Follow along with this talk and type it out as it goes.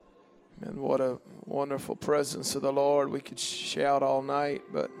And what a wonderful presence of the Lord. We could shout all night,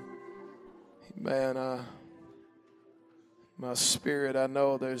 but man, my spirit, I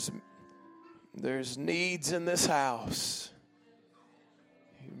know there's needs in this house.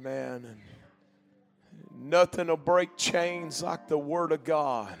 Amen. And nothing will break chains like the Word of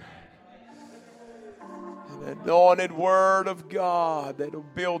God. An anointed Word of God that will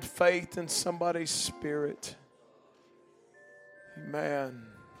build faith in somebody's spirit. Amen.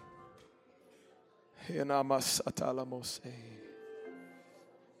 In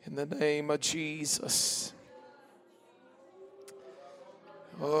the name of Jesus.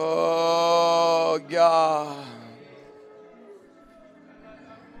 Oh, God.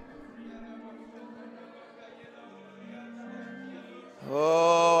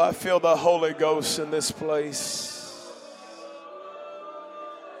 Oh, I feel the Holy Ghost in this place.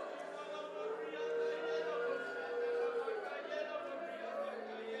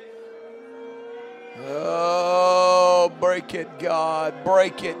 Oh, break it, God.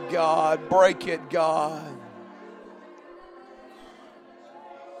 Break it, God. Break it, God.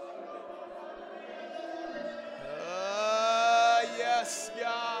 Yes,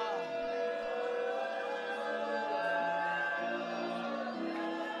 God.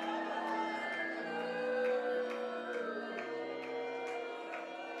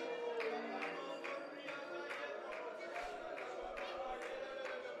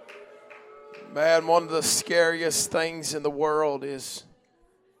 Man, one of the scariest things in the world is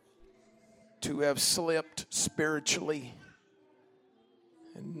to have slipped spiritually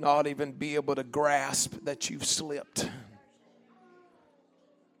and not even be able to grasp that you've slipped.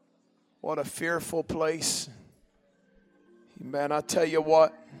 What a fearful place. Man, I tell you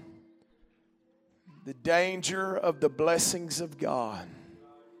what, the danger of the blessings of God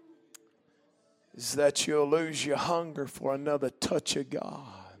is that you'll lose your hunger for another touch of God.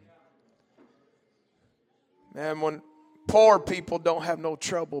 Man, when poor people don't have no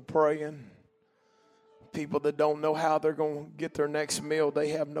trouble praying, people that don't know how they're going to get their next meal,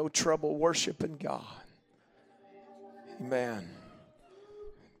 they have no trouble worshiping God. Amen.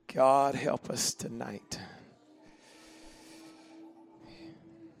 God help us tonight.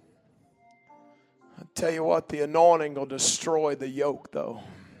 I tell you what, the anointing will destroy the yoke, though.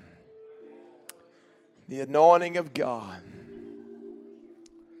 The anointing of God.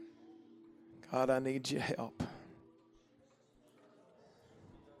 God, I need your help.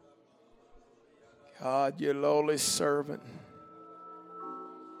 God, your lowly servant.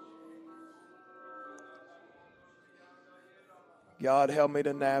 God, help me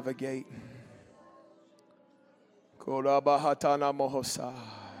to navigate. God, I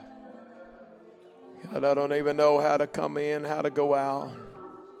don't even know how to come in, how to go out.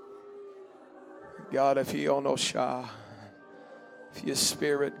 God, if you don't know shy. If your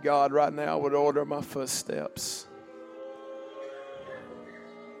spirit, God, right now would order my footsteps.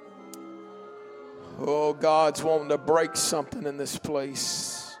 Oh, God's wanting to break something in this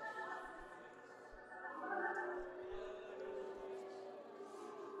place.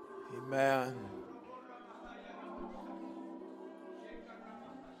 Amen.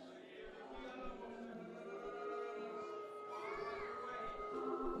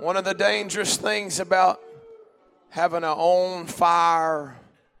 One of the dangerous things about having our own fire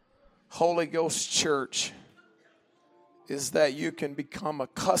Holy Ghost church is that you can become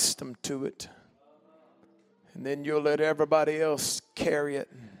accustomed to it, and then you'll let everybody else carry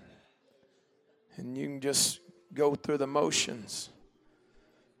it, and you can just go through the motions.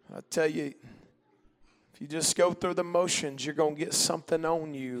 I tell you, if you just go through the motions, you're going to get something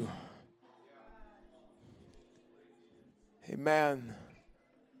on you. Amen.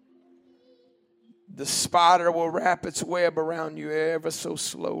 The spider will wrap its web around you ever so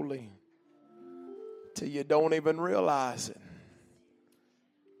slowly till you don't even realize it.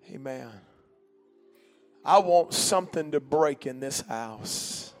 Amen. I want something to break in this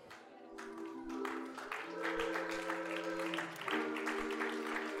house.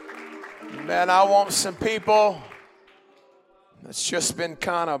 Man, I want some people that's just been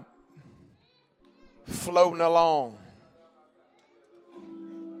kind of floating along.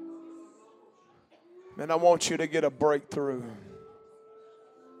 Man, I want you to get a breakthrough.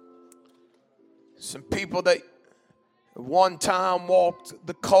 Some people that at one time walked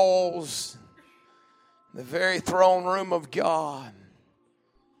the coals, the very throne room of God,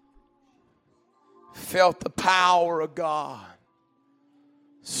 felt the power of God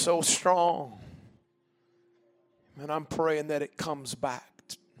so strong. And I'm praying that it comes back.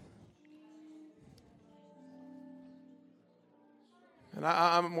 And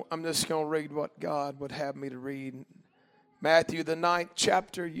I'm just going to read what God would have me to read. Matthew, the 9th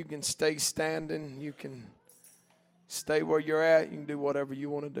chapter. You can stay standing. You can stay where you're at. You can do whatever you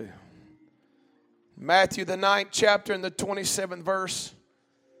want to do. Matthew, the 9th chapter, and the 27th verse.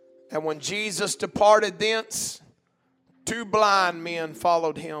 And when Jesus departed thence, 2 blind men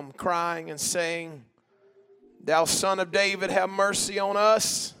followed him, crying and saying, Thou Son of David, have mercy on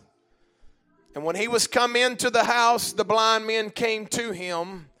us. And when he was come into the house, the blind men came to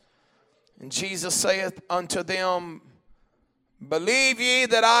him. And Jesus saith unto them, Believe ye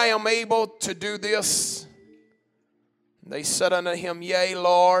that I am able to do this? And they said unto him, Yea,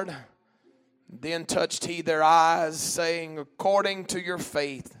 Lord. Then touched he their eyes, saying, According to your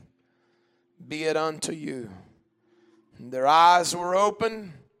faith, be it unto you. And their eyes were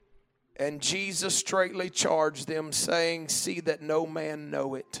opened, and Jesus straightly charged them, saying, See that no man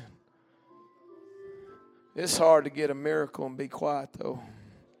know it. It's hard to get a miracle and be quiet, though.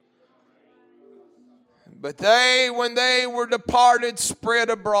 But they, when they were departed, spread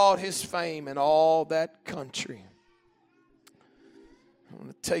abroad his fame in all that country. I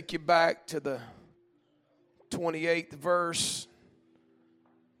want to take you back to the 28th verse.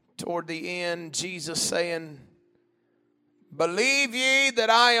 Toward the end, Jesus saying, Believe ye that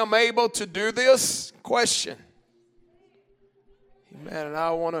I am able to do this? Question. Amen. And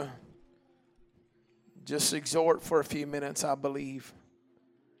I want to just exhort for a few minutes, I believe.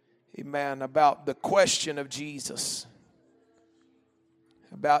 Amen. About the question of Jesus.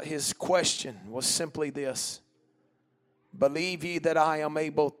 About his question was simply this. Believe ye that I am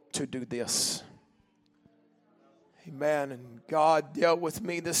able to do this? Amen. And God dealt with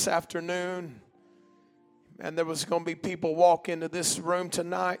me this afternoon. And there was going to be people walk into this room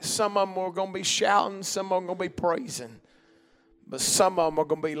tonight. Some of them were going to be shouting. Some of them were going to be praising. But some of them are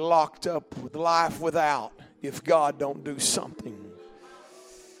going to be locked up with life without if God don't do something.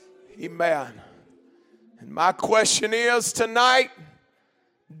 Amen. And my question is tonight,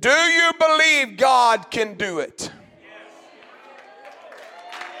 do you believe God can do it?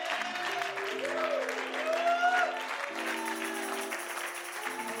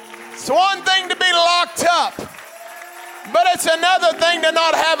 It's one thing to be locked up, but it's another thing to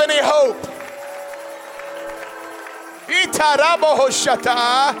not have any hope.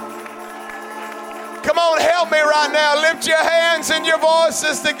 Come on, help me right now. Lift your hands and your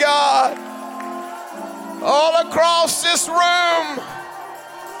voices to God. All across this room.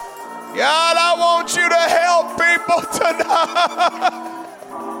 God, I want you to help people tonight.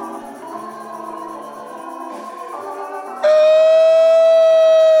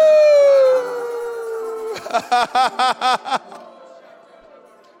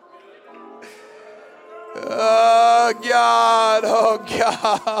 Oh God, oh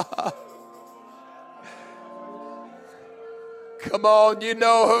God. Come on, you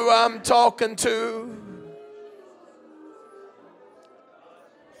know who I'm talking to.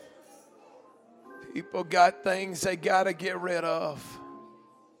 People got things they got to get rid of.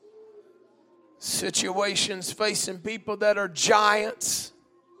 Situations facing people that are giants.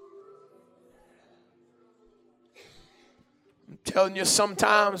 I'm telling you,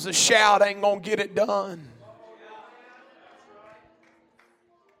 sometimes the shout ain't going to get it done.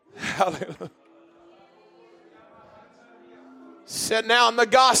 Hallelujah. Sitting out in the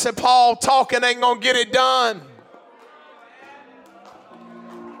gossip hall talking ain't going to get it done.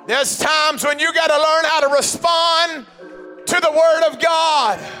 There's times when you got to learn how to respond to the Word of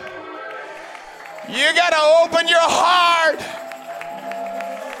God. You got to open your heart.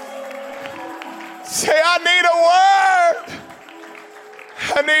 Say, I need a word.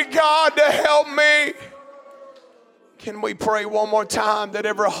 I need God to help me. Can we pray one more time that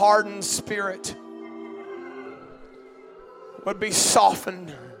every hardened spirit would be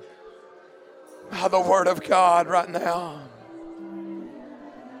softened by the Word of God right now?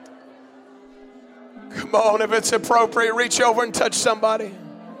 Come on, if it's appropriate, reach over and touch somebody.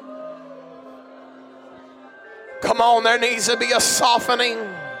 Come on, there needs to be a softening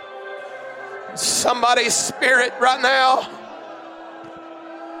in somebody's spirit right now.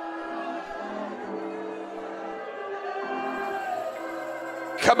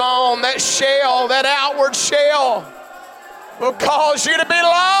 Come on, that shell, that outward shell will cause you to be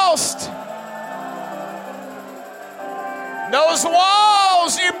lost. Those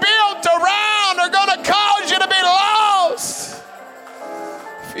walls you built around are going to cause you to be lost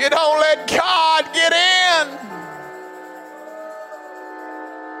if you don't let God get in.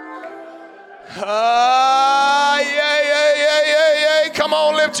 Yeah. Come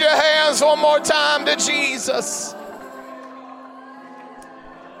on, lift your hands one more time to Jesus.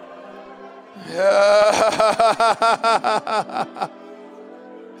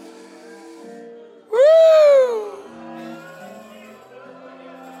 Woo!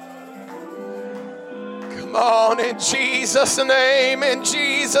 Come on, in Jesus' name, in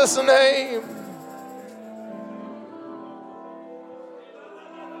Jesus' name.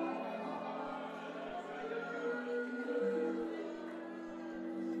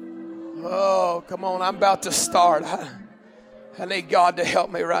 Oh, come on, I'm about to start. I need God to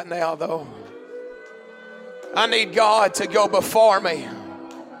help me right now, though. I need God to go before me.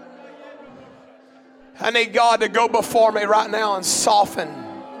 I need God to go before me right now and soften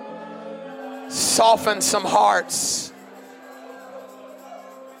some hearts.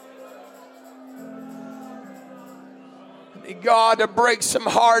 I need God to break some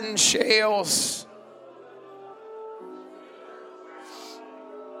hardened shells.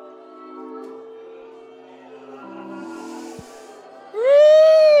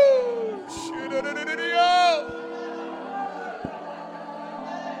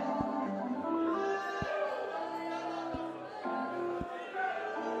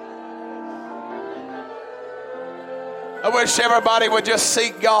 I wish everybody would just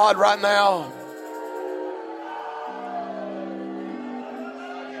seek God right now.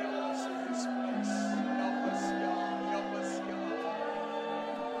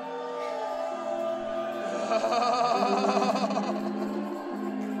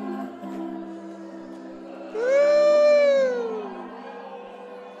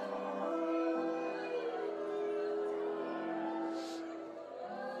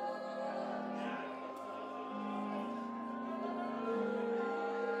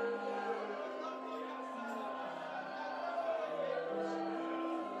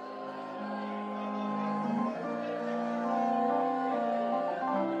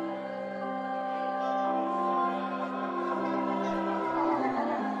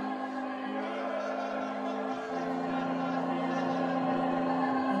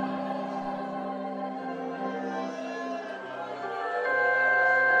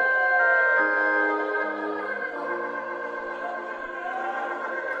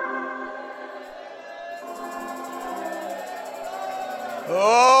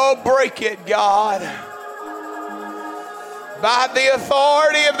 Oh, break it, God. By the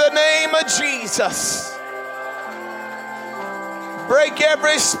authority of the name of Jesus. Break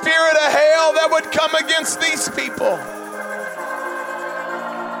every spirit of hell that would come against these people.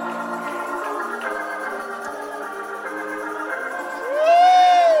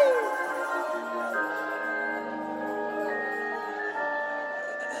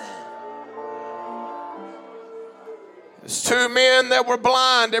 There's two men that were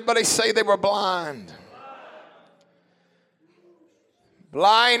blind. Everybody say they were blind.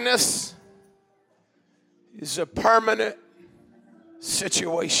 Blindness is a permanent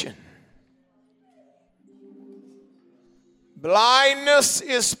situation. Blindness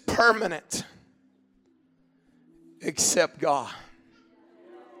is permanent except God.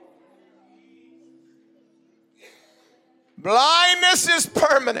 Blindness is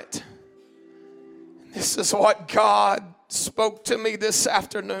permanent. This is what God spoke to me this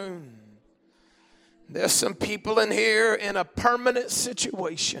afternoon. There's some people in here in a permanent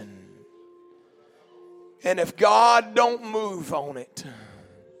situation. And if God don't move on it,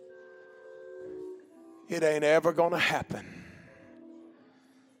 it ain't ever going to happen.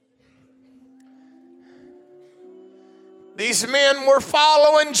 These men were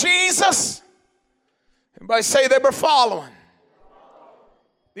following Jesus. Everybody say they were following.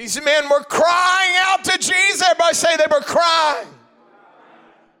 These men were crying out to Jesus. Everybody say they were crying.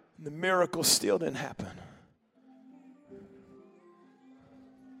 And the miracle still didn't happen.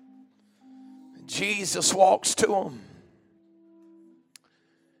 Jesus walks to them.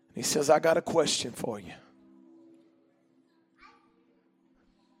 He says, I got a question for you.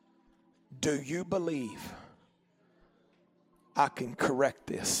 Do you believe I can correct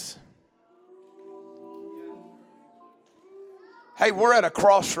this? Hey, we're at a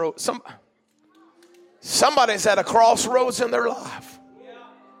crossroads. Somebody's at a crossroads in their life.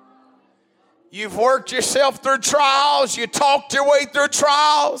 You've worked yourself through trials. You talked your way through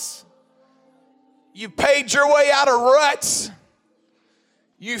trials. You paid your way out of ruts.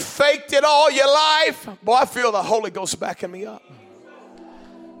 You faked it all your life. Boy, I feel the Holy Ghost backing me up.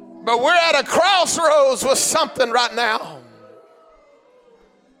 But we're at a crossroads with something right now.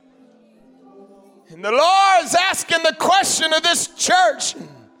 And the Lord's asking the question of this church.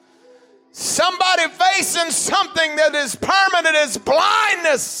 Somebody facing something that is permanent as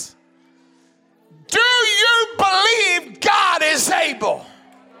blindness. Do you believe God is able?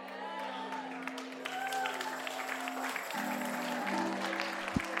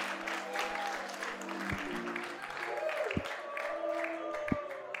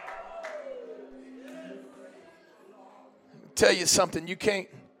 Tell you something, you can't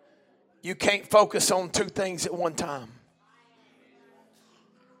You can't focus on two things at one time.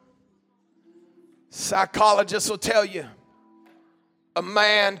 Psychologists will tell you a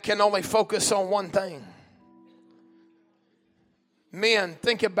man can only focus on one thing. Men,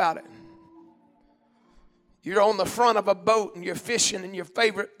 think about it. You're on the front of a boat and you're fishing in your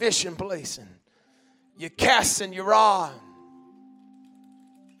favorite fishing place and you're casting your rod.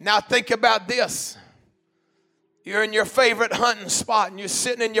 Now think about this. You're in your favorite hunting spot and you're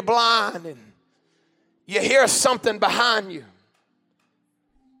sitting in your blind and you hear something behind you.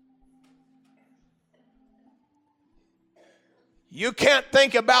 You can't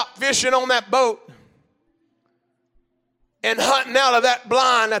think about fishing on that boat and hunting out of that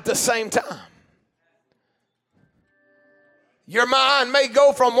blind at the same time. Your mind may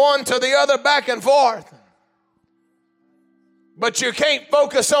go from one to the other back and forth, but you can't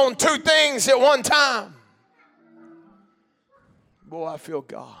focus on two things at one time. Boy, I feel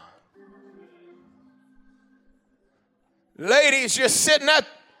God. Ladies, you're sitting at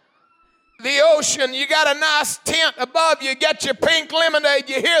the ocean. You got a nice tent above you. You got your pink lemonade.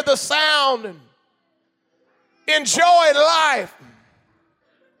 You hear the sound and enjoy life.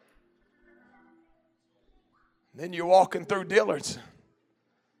 Then you're walking through Dillard's.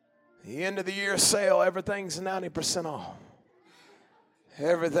 The end of the year sale, everything's 90% off.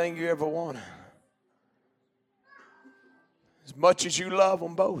 Everything you ever wanted. As much as you love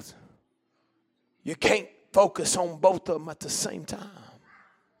them both, you can't focus on both of them at the same time.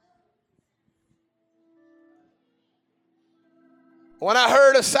 When I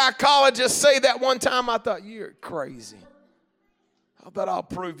heard a psychologist say that one time, I thought, you're crazy. I thought, I'll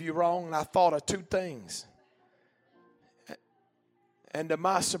prove you wrong. And I thought of two things. And to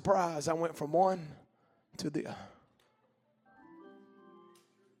my surprise, I went from one to the other.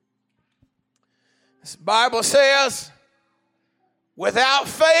 This Bible says, without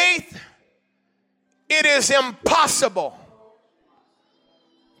faith, it is impossible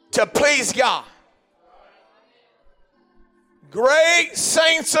to please God. Great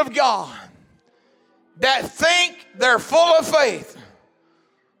saints of God that think they're full of faith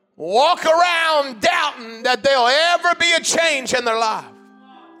walk around doubting that there'll ever be a change in their life.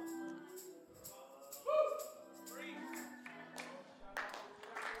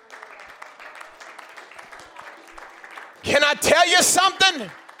 Can I tell you something?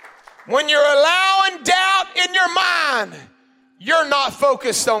 When you're allowing doubt in your mind, you're not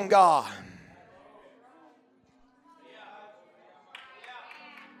focused on God.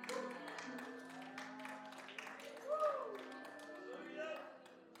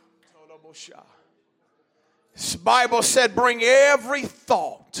 This Bible said, bring every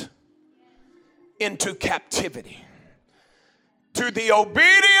thought into captivity to the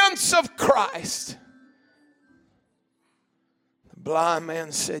obedience of Christ. The blind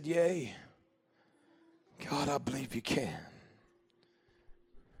man said, yea, God, I believe you can.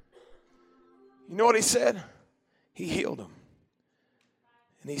 You know what he said? He healed him.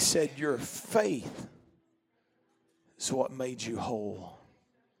 And he said, your faith is what made you whole.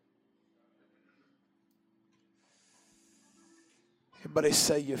 Everybody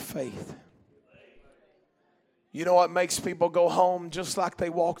say your faith. You know what makes people go home just like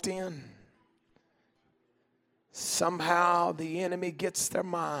they walked in? Somehow the enemy gets their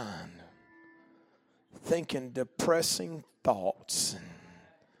mind thinking depressing thoughts and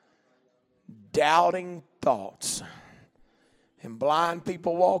doubting thoughts. And blind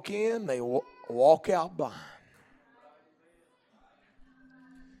people walk in, they walk out blind.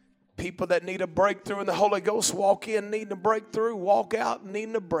 People that need a breakthrough in the Holy Ghost walk in needing a breakthrough, walk out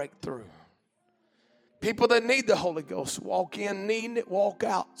needing a breakthrough. People that need the Holy Ghost walk in needing it, walk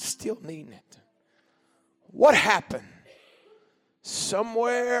out still needing it. What happened?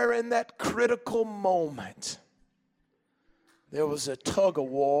 Somewhere in that critical moment, there was a tug of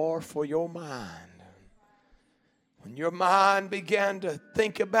war for your mind. When your mind began to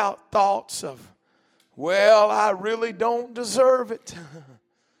think about thoughts of, well, I really don't deserve it.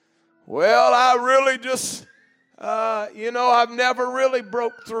 Well, I really just, I've never really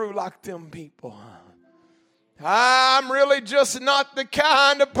broke through like them people. I'm really just not the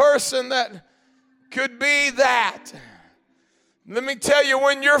kind of person that could be that. Let me tell you,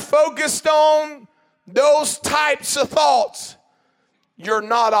 when you're focused on those types of thoughts, you're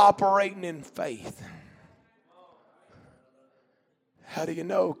not operating in faith. How do you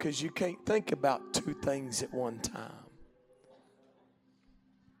know? Because you can't think about two things at one time.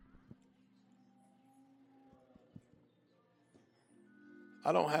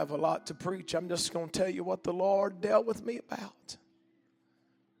 I don't have a lot to preach. I'm just going to tell you what the Lord dealt with me about.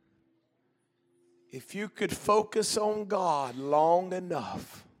 If you could focus on God long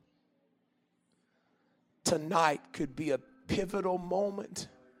enough, tonight could be a pivotal moment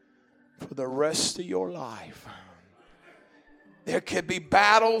for the rest of your life. There could be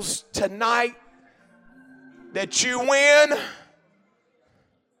battles tonight that you win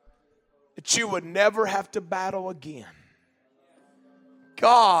that you would never have to battle again.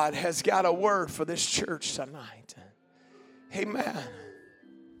 God has got a word for this church tonight. Amen.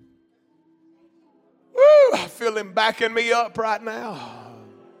 Woo, I feel him backing me up right now.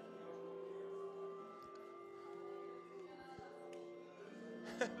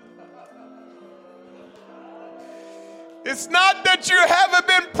 It's not that you haven't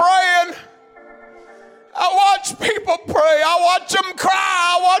been praying. I watch people pray. I watch them cry.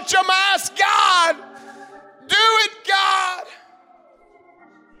 I watch them ask God, do it, God.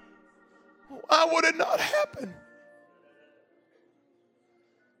 Why would it not happen?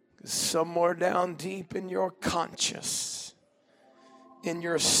 Somewhere down deep in your conscience, in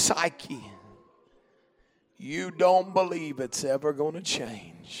your psyche, you don't believe it's ever going to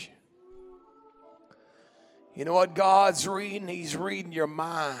change. You know what God's reading? He's reading your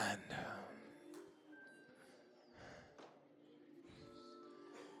mind.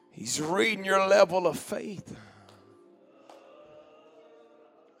 He's reading your level of faith.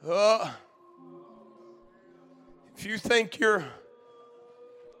 If you think your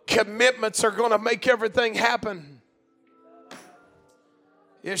commitments are going to make everything happen,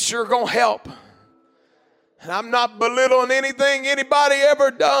 it's sure going to help. And I'm not belittling anything anybody ever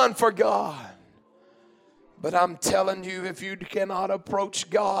done for God. But I'm telling you, if you cannot approach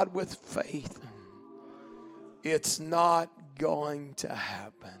God with faith, it's not going to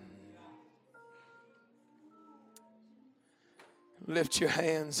happen. Lift your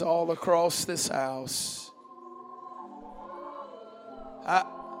hands all across this house.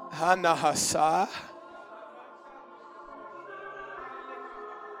 Hanahasa.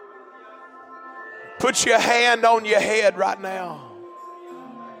 Put your hand on your head right now.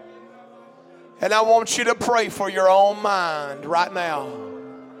 And I want you to pray for your own mind right now.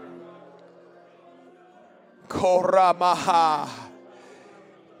 Koramaha.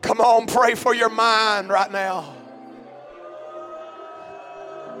 Come on, pray for your mind right now.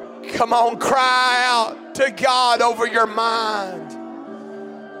 Come on, cry out to God over your mind.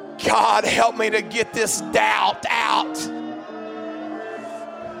 God, help me to get this doubt out.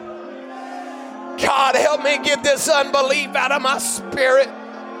 God, help me get this unbelief out of my spirit.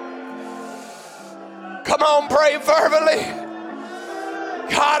 Come on, pray fervently.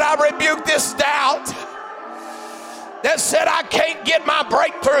 God, I rebuke this doubt that said I can't get my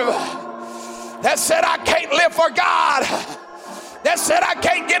breakthrough, that said I can't live for God, that said I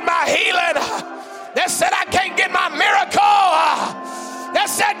can't get my healing, that said I can't get my miracle, that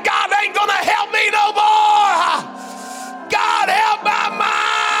said God ain't gonna help me no more. God, help my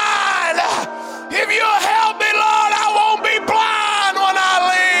mind. If you'll help me, Lord, I won't be blind when I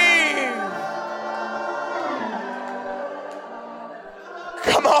leave.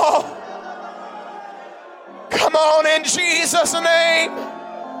 Come on. Come on, in Jesus' name.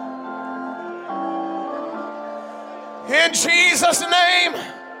 In Jesus' name.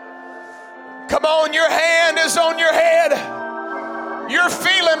 Come on, your hand is on your head. You're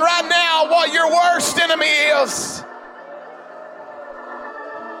feeling right now what your worst enemy is.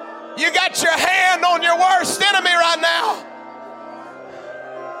 You got your hand on your worst enemy right now.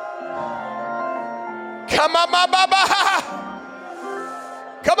 Come on,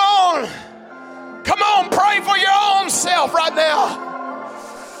 come on. Come on, pray for your own self right now.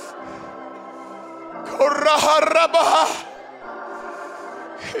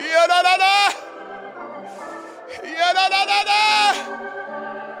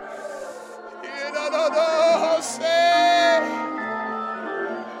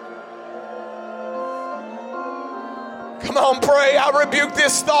 Come on, pray. I rebuke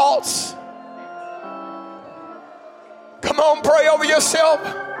these thoughts. Come on, pray over yourself.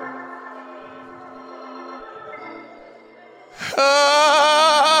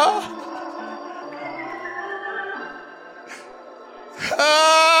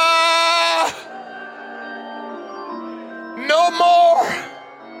 No more.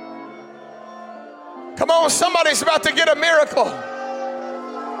 Come on, somebody's about to get a miracle.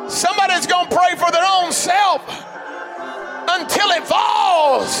 Somebody's going to pray for their own self until it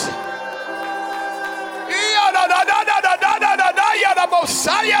falls.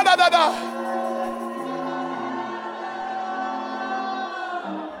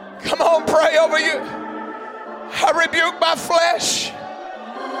 Come on, pray over you. I rebuke my flesh.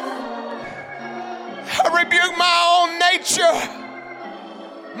 I rebuke my own nature,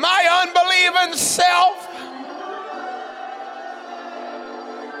 my unbelieving self.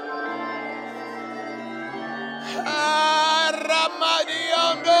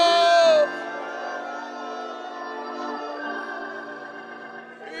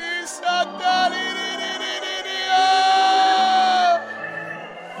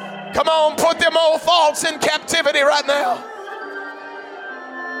 Come on, put them old thoughts in captivity right now.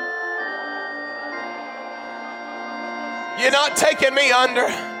 You're not taking me under.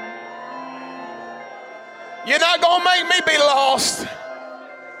 You're not going to make me be lost.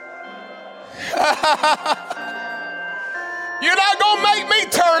 You're not going to make me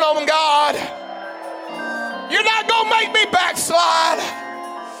turn on God. You're not going to make me backslide.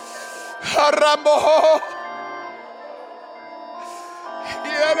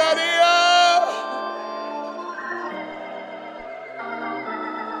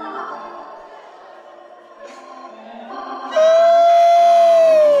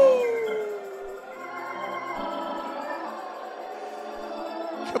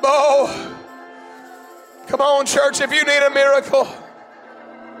 Come on. Come on, church, if you need a miracle.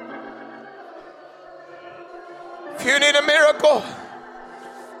 If you need a miracle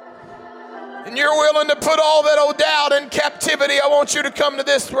and you're willing to put all that old doubt in captivity, I want you to come to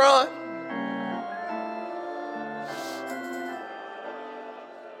this front.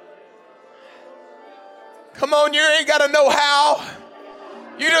 Come on, you ain't got to know how.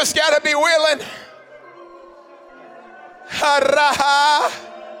 You just got to be willing.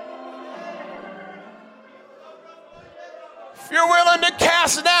 If you're willing to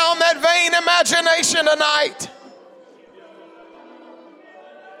cast down that vain imagination tonight,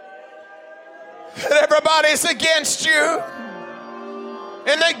 that everybody's against you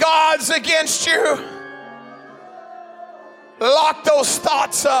and that God's against you, lock those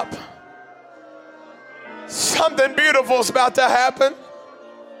thoughts up. Something beautiful is about to happen.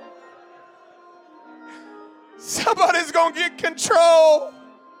 Somebody's going to get control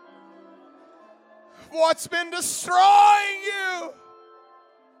of what's been destroying you.